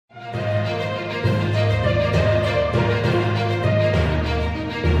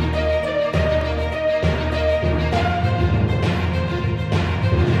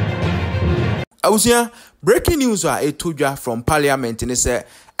Awusia, breaking news are a tuja from parliament and say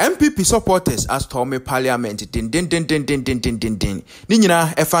NPP supporters as Tommy Parliament din. Ninyina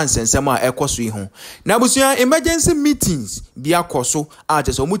efan sensema ekoso ihu. Na abusia emergency meetings bia koso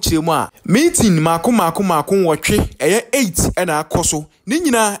ajeso mu chiremu a meeting mako wotwe eye 8 ena akoso.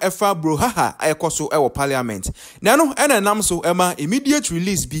 Ninyina efa bro haha ekoso ewo parliament. Na no ena nam so ema immediate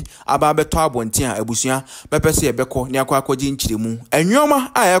release bi aba beto abonten a abusia bepese ebeko ne akwakoji nchiremu.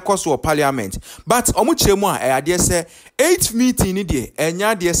 Enwoma a ekoso parliament. But omu chiremu a ade se 8th meeting ni de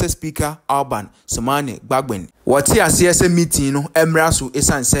enya de speaker Alban Semane Gbagben wati ase meeting no emra so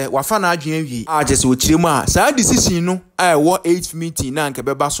esanse wafa na adwen wi agese okiremu a saa decision no a wo 8th meeting na nke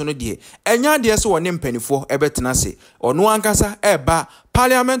beba so no de enya de se woni mpanifo ebetena se ono ankasa eba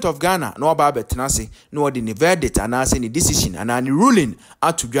Parliament of Ghana no ba betena se no de ne verdict anase ne decision ana ne ruling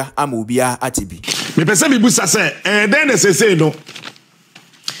atudwa ama obia atibi me pese bi busa se den na se no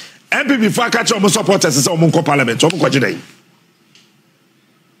NPP fa ka che omo supporters se omo nko parliament omo kwaje dai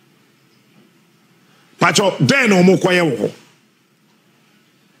Pacho, den omo kwaye wo.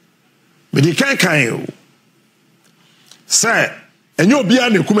 Me di kan o. Say, enye obi a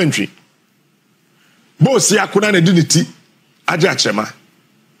na kumentwi. Bo si akuna na di niti age achema.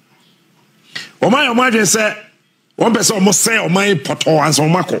 Oman omo adwen say, won be say omo say oman poto anso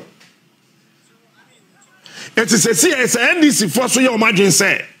mako. It is say NDC for so ye omo adwen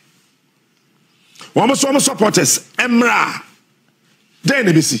say. Won so omo supporters emra. Den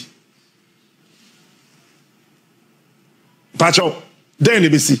e be si. Pacho,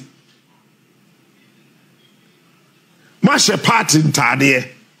 den be si. Mashe party ntade.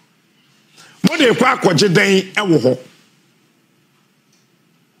 Mo de kwa akwaje den ewo ho.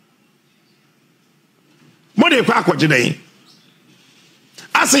 Mo de kwa akwaje den.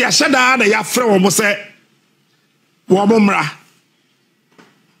 Ase ya Shatta na ya frɛ wo mo se wo mo mra.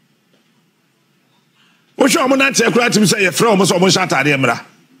 Wo hwe mo na tie kura tim se ya frɛ wo mo se wo mo Shatta de mra.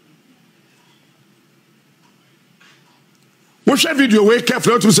 Wo share video we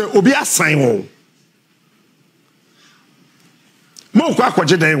careful to say obi asan wo. Mo kwa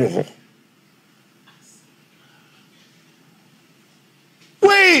akwaje dan wo ho.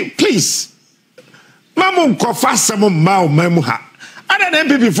 Wait, please. Mamu nkofa sem ma o mamu ha. Other than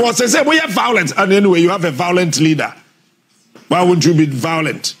NPP before say we are violent and anyway you have a violent leader. Why would you be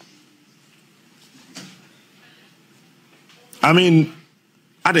violent? I mean,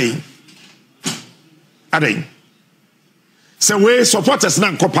 Adom. So we supporters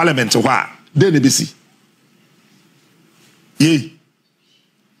na nko parliament ho a dey be si. Ye.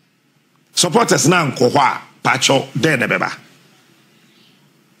 Supporters na nko ho a pacho dey na beba.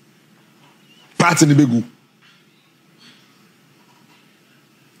 Party ni begu.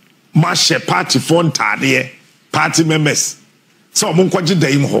 Mashe party for ntade party members. So mo nkwaje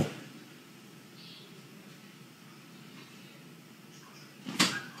dey im ho.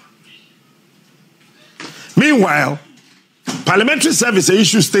 Meanwhile, Parliamentary Service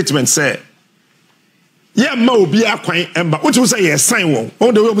issue statement say, yeah, ma obi akwan emba. What you say yes sign one.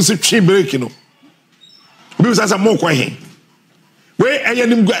 On the way we see tree break, you know. We say more kwan hin. We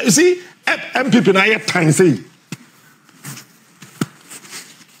eyenim gua. You see, MPP na yet time say.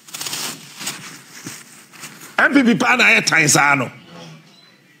 MPP pa na yet time say no.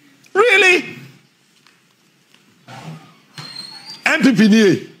 Really? MPP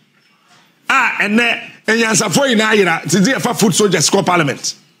ni ene enyansafo ina ayira tidi efa foot soldiers score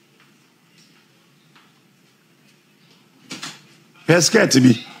parliament. Yes, scared to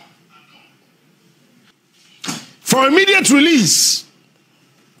be. For immediate release,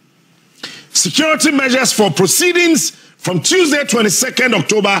 security measures for proceedings from Tuesday 22nd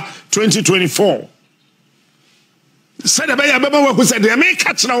October 2024. Said the said they may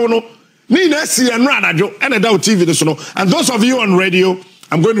catch now no ni na see and run ajo and a TV this no. And those of you on radio,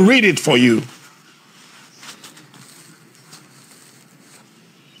 I'm going to read it for you.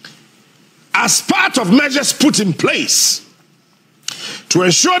 As part of measures put in place to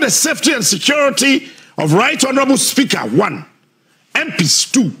ensure the safety and security of Right Honorable Speaker 1,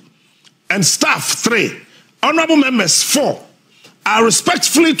 MPs 2, and staff 3, Honorable Members 4, are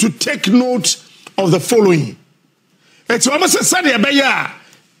respectfully to take note of the following. It's almost a Sunday,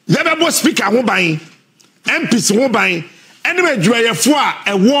 Yababo Speaker who buying, MPs who buying, anyway, Joya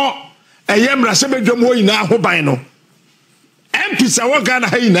a war, a Yamra Sebedrum in our who buying no. MPs are what Ghana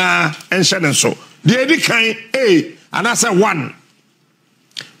Haina and Shannon so. The Eddie kind A, and I said 1.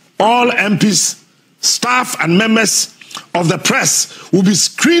 All MPs, staff, and members of the press will be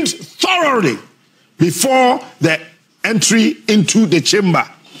screened thoroughly before the entry into the chamber.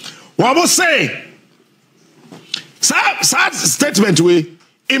 What was say? Sad statement we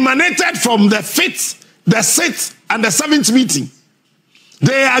emanated from the 5th, the 6th, and the 7th meeting.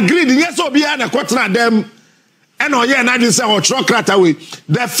 They agreed, yes, Obiana Quatra them, and oh, yeah, and I didn't say, oh, chocolate away.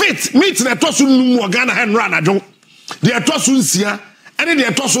 The 5th meeting, the Tosun Ghana and Ranado, the Tosun Sia, and then the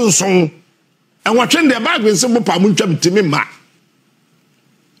Tosun song, and watching their bag with some Pamuncham Timima.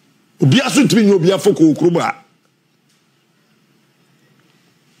 Obiasu to be no Biafoko Kruba.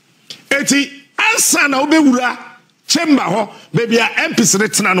 Eti, Ansana Obewura, Chamber, ho, baby, MPs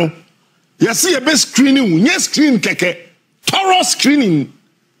retinano. You see a best screening, yes, screen keke, thorough screening.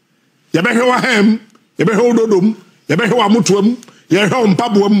 You better have him, you better hold Odom, you better have Mutuum, you better have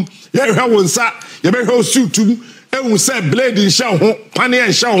Pabuum, you better have Wonsa, you better have Sutum, and we say blade in show, Pani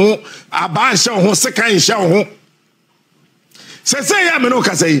and show, Aba show, second show. Say, I'm an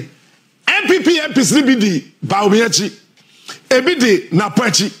okase. NPP MPs Libidi, Baumiachi, Ebidi,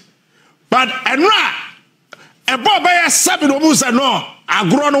 Napachi, but Enra. A Boba 7 almost no, I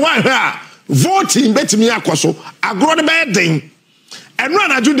grown one here, voting bet me aquaso, I grown bad thing. And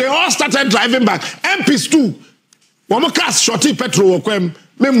run I do they all started driving back. MPs too. One more cast shorty petrol or quem,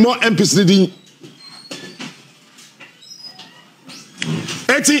 maybe more MPs leading.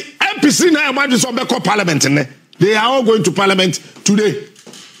 80 MPs now imagine some back parliament in there. They are all going to parliament today.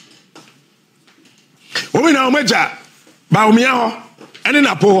 We now major Baumia and in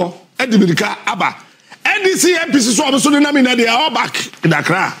Apo, Edibika, Abba. NDC MPs so they are all back in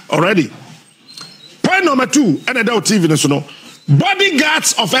Accra already. Point number 2, and adult TV national.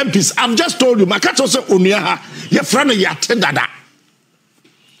 Bodyguards of MPs. I've just told you, Makato say Uniaha, your friend Yatendada.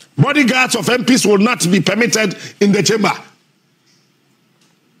 Bodyguards of MPs will not be permitted in the chamber.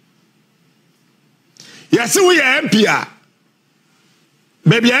 Yes, we are MP.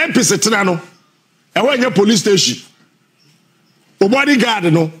 Maybe MPs at Tinano. And when your police station. O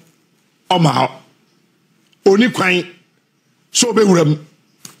bodyguard no. Omaha. Oni kwai so be wuram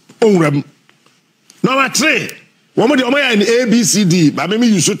onwuram number 3 womo de omaya in ABCD but me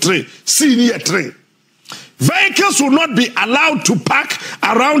use 3 C ni 3 vehicles will not be allowed to park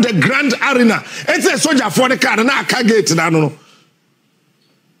around the grand arena. It's a soldier for the car na aka gate na no.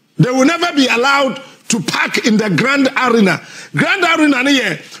 They will never be allowed to park in the grand arena. Grand arena ne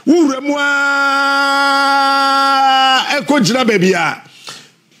ye wuram ekojira baby a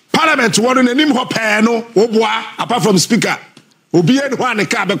Parliament warning a name hopeno, Oboa, apart from speaker. Obien one a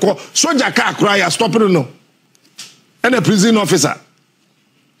car beko, soldier car cry, stopping no. And a prison officer.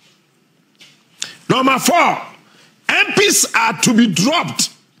 Number 4, MPs are to be dropped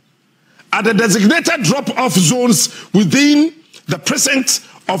at the designated drop-off zones within the precinct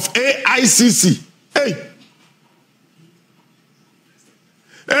of AICC. Hey.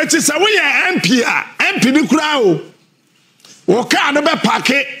 It is a way MP, MP ni kurao. Woka no be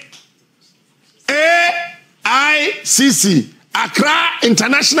parke AICC, Accra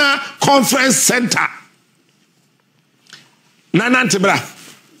International Conference Center. Nanantibra.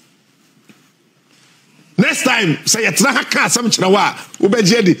 Next time, say yesterday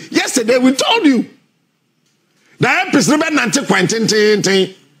we told you. The MPs never nante quantin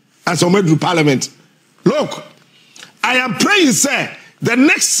and some do parliament. Look, I am praying, sir, the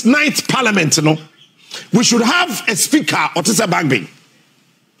next night parliament, you know, we should have a speaker, Otisa Bagby.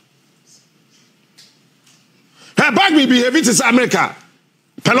 Her Bagby behavior is America,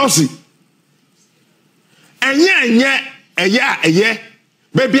 Pelosi. And yeah,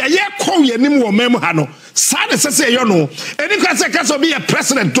 baby, a year call your name or memo hano. Sad as I say, you know, and you can say, be a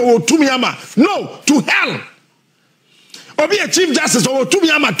president to Miyama. No, to hell. Or be a chief justice or to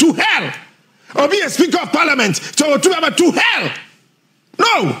Miyama, to hell. Or be a speaker of parliament to Miyama, to hell.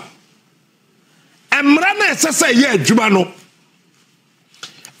 No. Emrana say yeah, Jubano.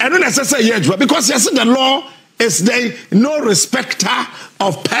 And when I say yeah, Juba, because yes, the law is there no respecter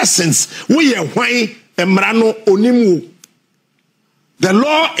of persons. We are why Emrano Onimu. The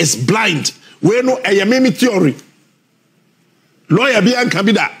law is blind. We know a yamemi theory. Lawyer Bian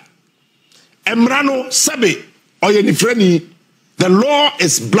Kabida. Emrano Sabe or Yenifreni. The law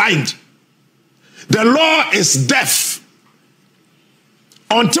is blind. The law is deaf.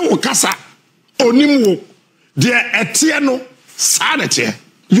 Until Wakasa. Onimu, dear etiano sanity,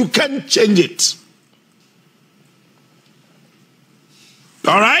 you can't change it.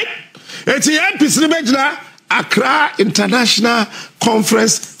 All right? It's the MPs Accra International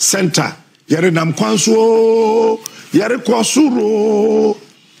Conference Center. Yerenam Kwanso, Yere Kwasuro,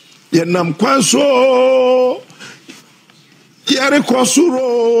 Yenam Kwanso, Yere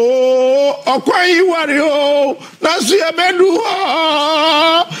Kwasuro, Okwai Wario, Nasu Yabedu,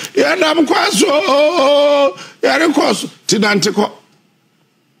 Yenam Kwanso, Yere Kwasu, Tidantiko.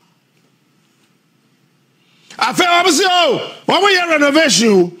 I feel obviously, oh, what were your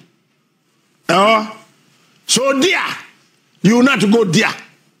renovation? Oh, so dear, you will not go there.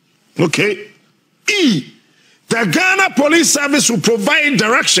 Okay. E. The Ghana Police Service will provide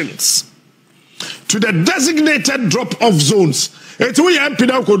directions to the designated drop-off zones. It's we MP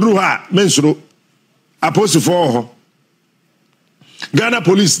now could do her, Mensuro. Opposed for Ghana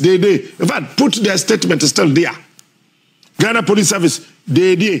Police, they. In fact, put their statement still there. Ghana Police Service,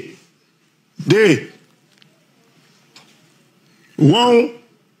 they. One,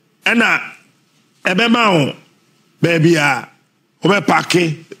 and ebema baby, obe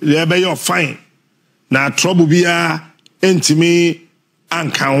parke, ebe your fine. Na trouble biya intimi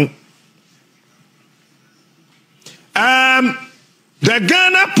ankao. The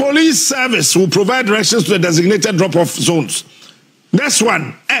Ghana Police Service will provide directions to the designated drop-off zones. Next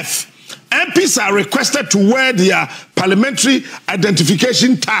one, F. MPs are requested to wear their parliamentary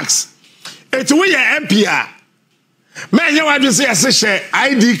identification tags. It's we MPR. Man, you want to say a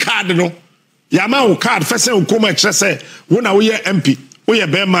ID card, no? Yama card, first and come and say, when are we MP? We are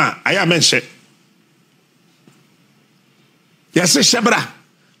Bema, I am mentioned. Yes, Shabra.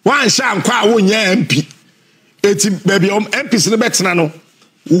 One sham qua one year MP. It's baby MPs in the better no.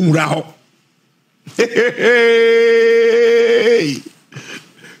 Umrao. Hey.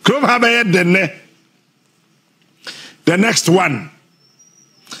 Come have the next one.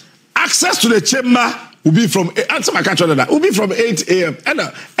 Access to the chamber will be from answer my catch will be from 8 a.m.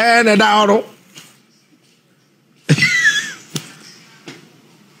 and an hour.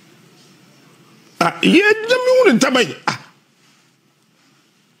 Yeah, the moon and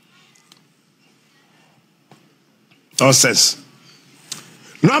Nonsense.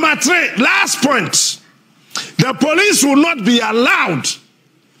 Number 3, last point. The police will not be allowed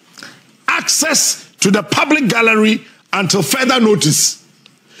access to the public gallery until further notice.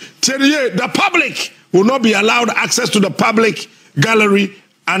 The public will not be allowed access to the public gallery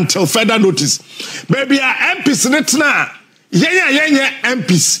until further notice. Baby, MPs netna. Yeah,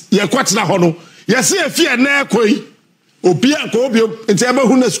 MPs. Yeah, kwatina hono. Yeah, see a fear na koi. Obia ko obio nti ebe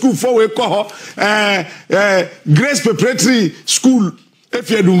hu na school for we ko Grace Preparatory School if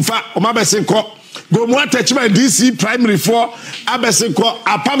you dumfa o ma bese ko go mo attachment DC primary 4 abese ko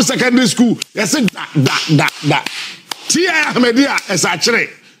Apam Secondary School yes da Tia Ahmedia esa kire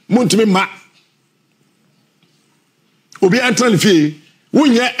muntimi ma obi antran fie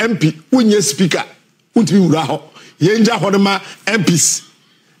wonye MP wonye speaker untimi wura ho yenja hodema MPs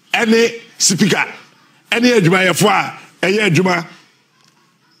any speaker any adwumayefo a eye adwuma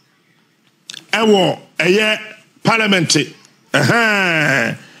ewo eye parliament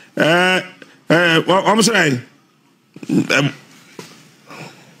I'm saying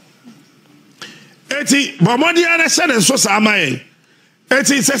eti bomodi ana sene so samaye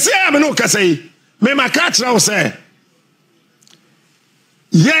eti sese am no kasai me makatra wo say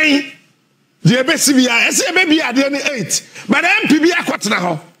yen de besibia ese be bia de 8 but MPB akwatena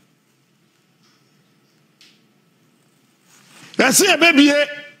ho ese be bia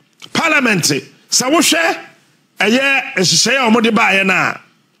parliament sa wo hwe eye ehye ya omode baaye na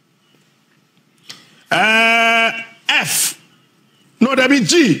F no there be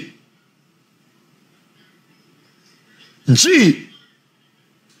G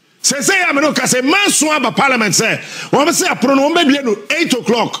say am no ka say manso aba parliament say won say apro no be bia no 8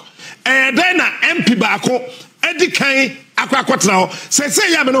 o'clock then na MP baako edi kan akwakotena ho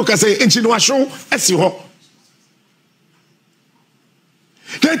say am no ka say enchi no ahwo esi ho.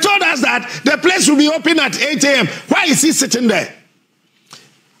 They told us that the place will be open at 8 a.m. Why is he sitting there?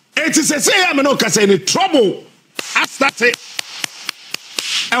 It is a say I'm not any trouble at that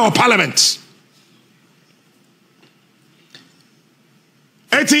our parliament.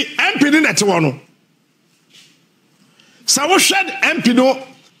 Eti MP ni neti wano. Sa wo shed MP no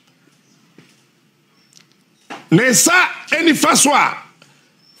nesa eni faswa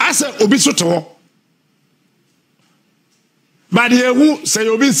ase obi soto. But who say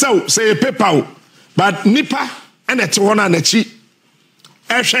obi so say paper but nipa eneti wona na chi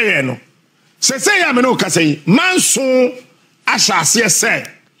ehwe no say ya me no ka say manso ahase say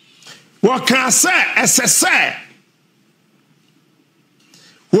wo kan say ss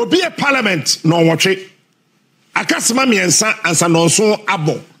wo be a parliament no wotwe akasema miensa ansa no so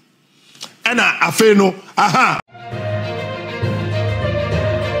abo ena afe no aha